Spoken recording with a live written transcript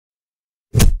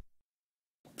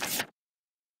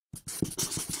Hey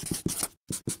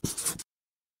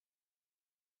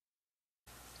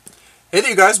there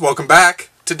you guys, welcome back.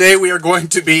 Today we are going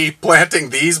to be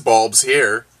planting these bulbs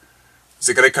here. Is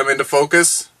it going to come into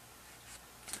focus?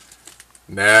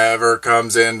 Never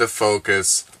comes into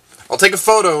focus. I'll take a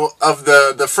photo of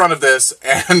the front of this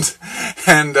and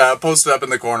post it up in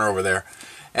the corner over there.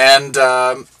 And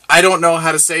I don't know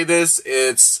how to say this.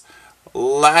 It's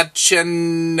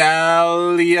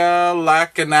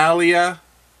Lachenalia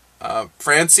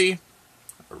Francie.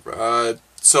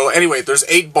 So anyway, there's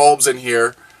 8 bulbs in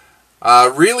here.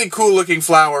 Really cool looking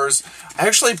flowers. I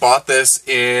actually bought this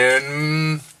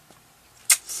in...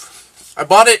 I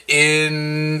bought it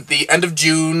in the end of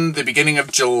June, the beginning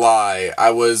of July.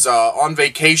 I was on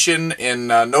vacation in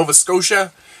Nova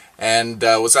Scotia and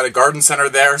was at a garden center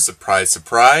there. Surprise,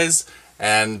 surprise.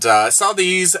 And I saw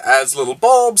these as little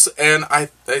bulbs and I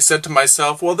said to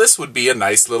myself, well, this would be a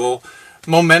nice little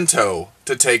memento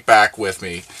to take back with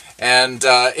me. And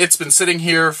it's been sitting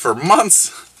here for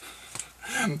months.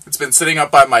 It's been sitting up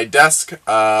by my desk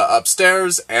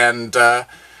upstairs and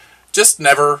just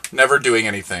never doing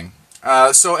anything.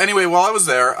 So anyway, while I was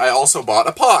there, I also bought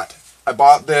a pot. I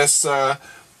bought this, at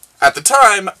the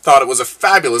time, thought it was a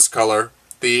fabulous color.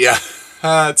 The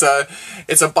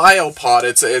it's a bio pot.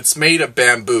 It's made of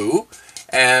bamboo,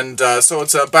 and so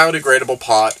it's a biodegradable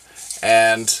pot.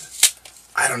 And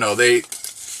I don't know, they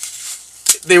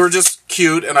were just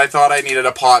cute, and I thought I needed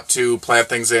a pot to plant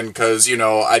things in because, you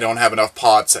know, I don't have enough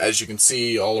pots. As you can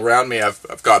see all around me,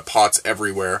 I've got pots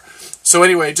everywhere. So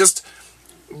anyway, just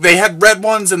they had red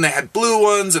ones and they had blue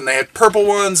ones and they had purple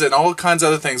ones and all kinds of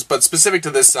other things, but specific to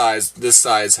this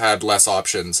size had less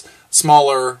options.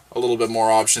 Smaller, a little bit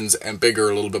more options, and bigger,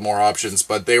 a little bit more options,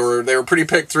 but they were pretty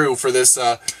picked through for this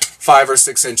 5 or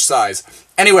 6 inch size.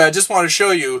 Anyway, I just want to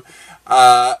show you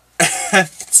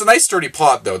it's a nice sturdy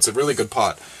pot, though. It's a really good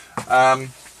pot. I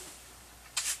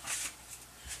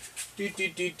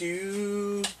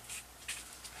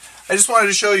just wanted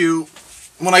to show you,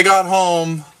 when I got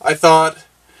home, I thought,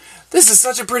 this is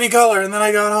such a pretty color, and then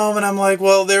I got home and I'm like,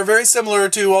 well, they're very similar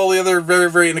to all the other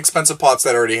very inexpensive pots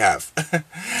that I already have.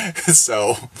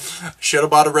 So, should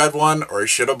have bought a red one, or I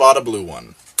should have bought a blue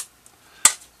one.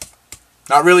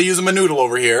 Not really using my noodle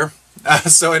over here.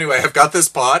 So anyway, I've got this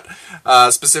pot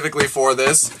specifically for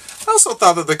this. I also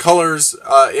thought that the colors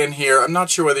in here, I'm not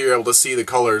sure whether you're able to see the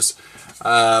colors,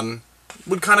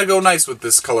 would kind of go nice with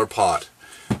this color pot.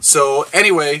 So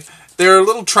anyway, they're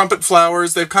little trumpet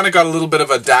flowers. They've kind of got a little bit of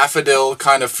a daffodil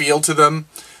kind of feel to them.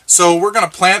 So we're going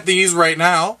to plant these right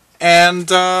now and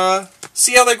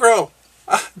see how they grow.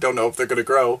 Don't know if they're going to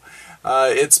grow.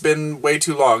 It's been way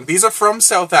too long. These are from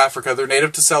South Africa. They're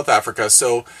native to South Africa,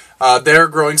 so their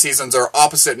growing seasons are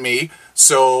opposite me,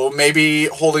 so maybe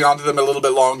holding on to them a little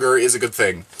bit longer is a good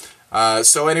thing.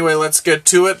 So anyway, let's get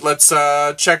to it. Let's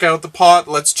check out the pot,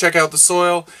 let's check out the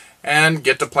soil, and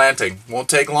get to planting. Won't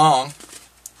take long.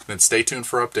 Then stay tuned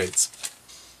for updates.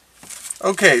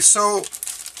 Okay, so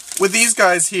with these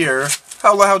guys here,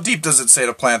 how deep does it say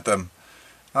to plant them?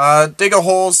 Dig a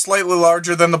hole slightly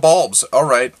larger than the bulbs.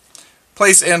 Alright.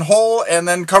 Place in hole and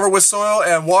then cover with soil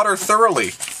and water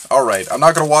thoroughly. Alright, I'm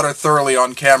not going to water thoroughly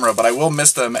on camera, but I will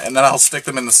mist them and then I'll stick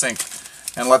them in the sink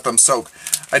and let them soak.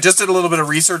 I just did a little bit of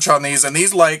research on these, and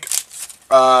these like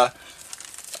full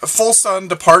sun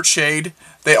to part shade.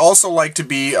 They also like to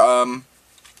be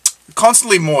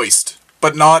constantly moist,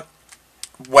 but not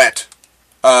wet.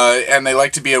 And they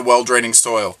like to be in well-draining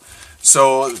soil.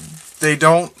 So they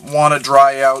don't want to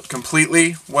dry out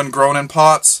completely when grown in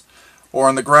pots or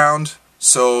in the ground.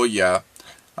 So yeah,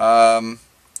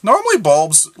 normally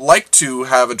bulbs like to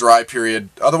have a dry period,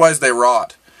 otherwise they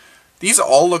rot. These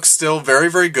all look still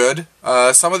very good.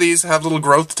 Some of these have little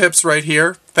growth tips right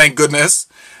here, thank goodness.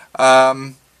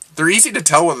 They're easy to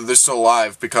tell whether they're still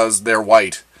alive because they're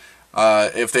white.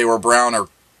 If they were brown or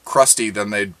crusty,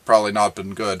 then they'd probably not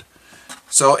been good.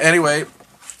 So anyway,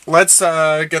 let's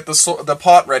get the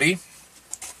pot ready.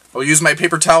 I'll use my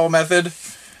paper towel method.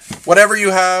 Whatever you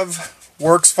have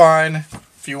works fine.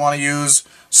 If you want to use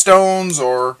stones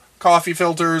or coffee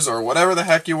filters or whatever the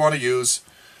heck you want to use.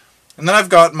 And then I've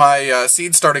got my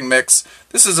seed starting mix.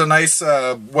 This is a nice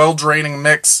well-draining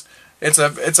mix. It's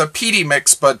a peaty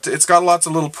mix, but it's got lots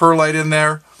of little perlite in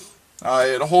there.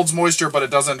 It holds moisture, but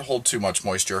it doesn't hold too much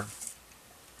moisture.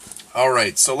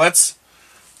 Alright, so let's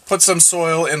put some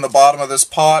soil in the bottom of this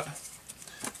pot.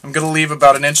 I'm going to leave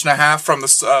about 1.5 inches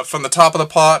from the top of the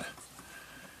pot.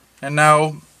 And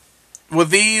now, with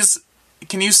these,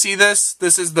 can you see this?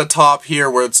 This is the top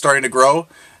here where it's starting to grow.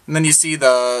 And then you see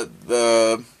the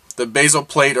basal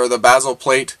plate or the basal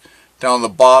plate down the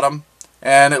bottom.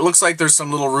 and it looks like there's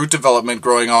some little root development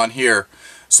growing on here.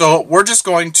 So we're just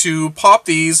going to pop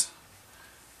these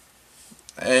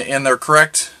in their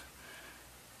correct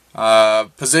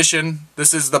position.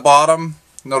 This is the bottom.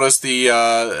 Notice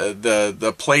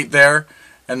the plate there,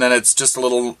 and then it's just a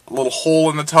little hole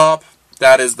in the top.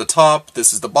 That is the top.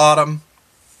 This is the bottom.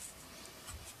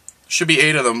 Should be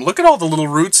 8 of them. Look at all the little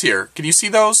roots here. Can you see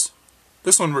those?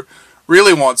 This one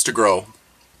really wants to grow.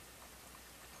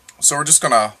 So we're just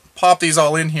gonna pop these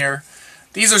all in here.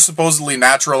 These are supposedly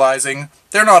naturalizing.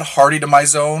 They're not hardy to my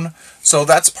zone, so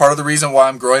that's part of the reason why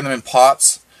I'm growing them in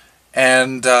pots.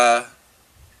 And I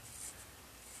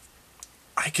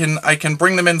can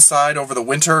bring them inside over the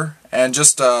winter and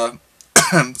just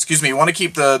excuse me. You want to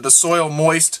keep the soil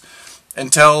moist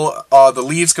until the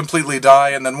leaves completely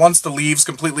die, and then once the leaves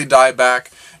completely die back,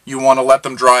 you want to let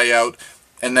them dry out,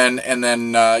 and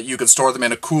then you can store them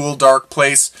in a cool, dark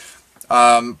place,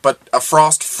 but a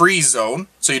frost-free zone,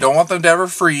 so you don't want them to ever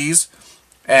freeze.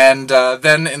 And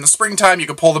then in the springtime you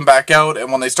can pull them back out,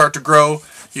 and when they start to grow,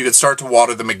 you can start to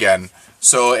water them again.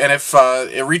 So, and if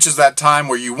it reaches that time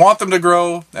where you want them to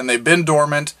grow and they've been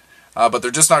dormant, but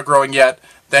they're just not growing yet,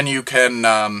 then you can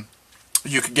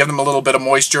give them a little bit of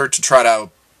moisture to try to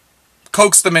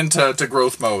coax them into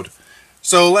growth mode.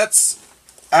 So let's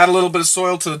add a little bit of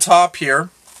soil to the top here.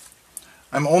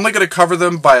 I'm only going to cover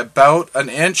them by about an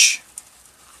inch.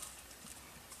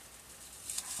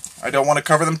 I don't want to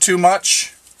cover them too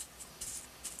much.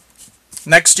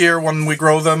 Next year when we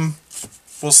grow them,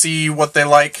 we'll see what they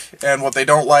like and what they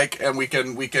don't like, and we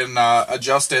can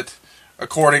adjust it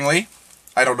accordingly.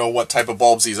 I don't know what type of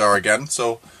bulbs these are again,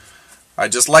 so I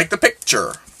just like the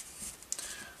picture.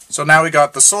 So now we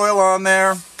got the soil on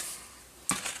there.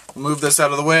 We'll move this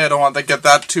out of the way. I don't want to get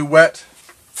that too wet.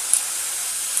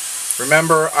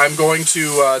 Remember, I'm going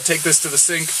to take this to the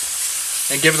sink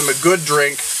and give them a good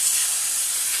drink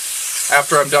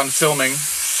after I'm done filming.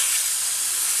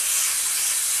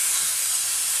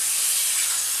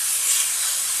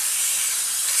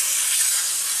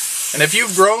 And if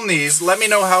you've grown these, let me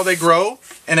know how they grow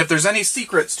and if there's any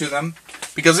secrets to them,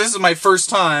 because this is my first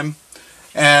time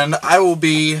and I will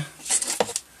be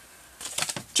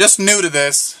just new to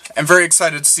this and very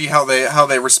excited to see how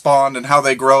they respond and how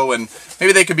they grow, and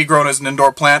maybe they could be grown as an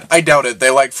indoor plant. I doubt it. They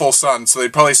like full sun, so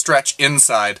they'd probably stretch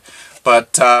inside.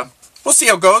 But we'll see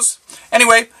how it goes.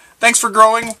 Anyway, thanks for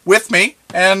growing with me,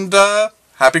 and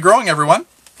happy growing, everyone.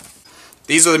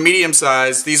 These are the medium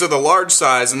size, these are the large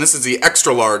size, and this is the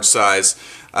extra large size.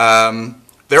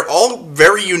 They're all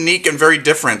very unique and very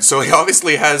different, so he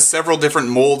obviously has several different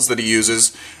molds that he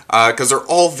uses, because they're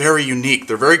all very unique.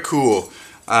 They're very cool.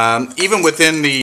 Even within the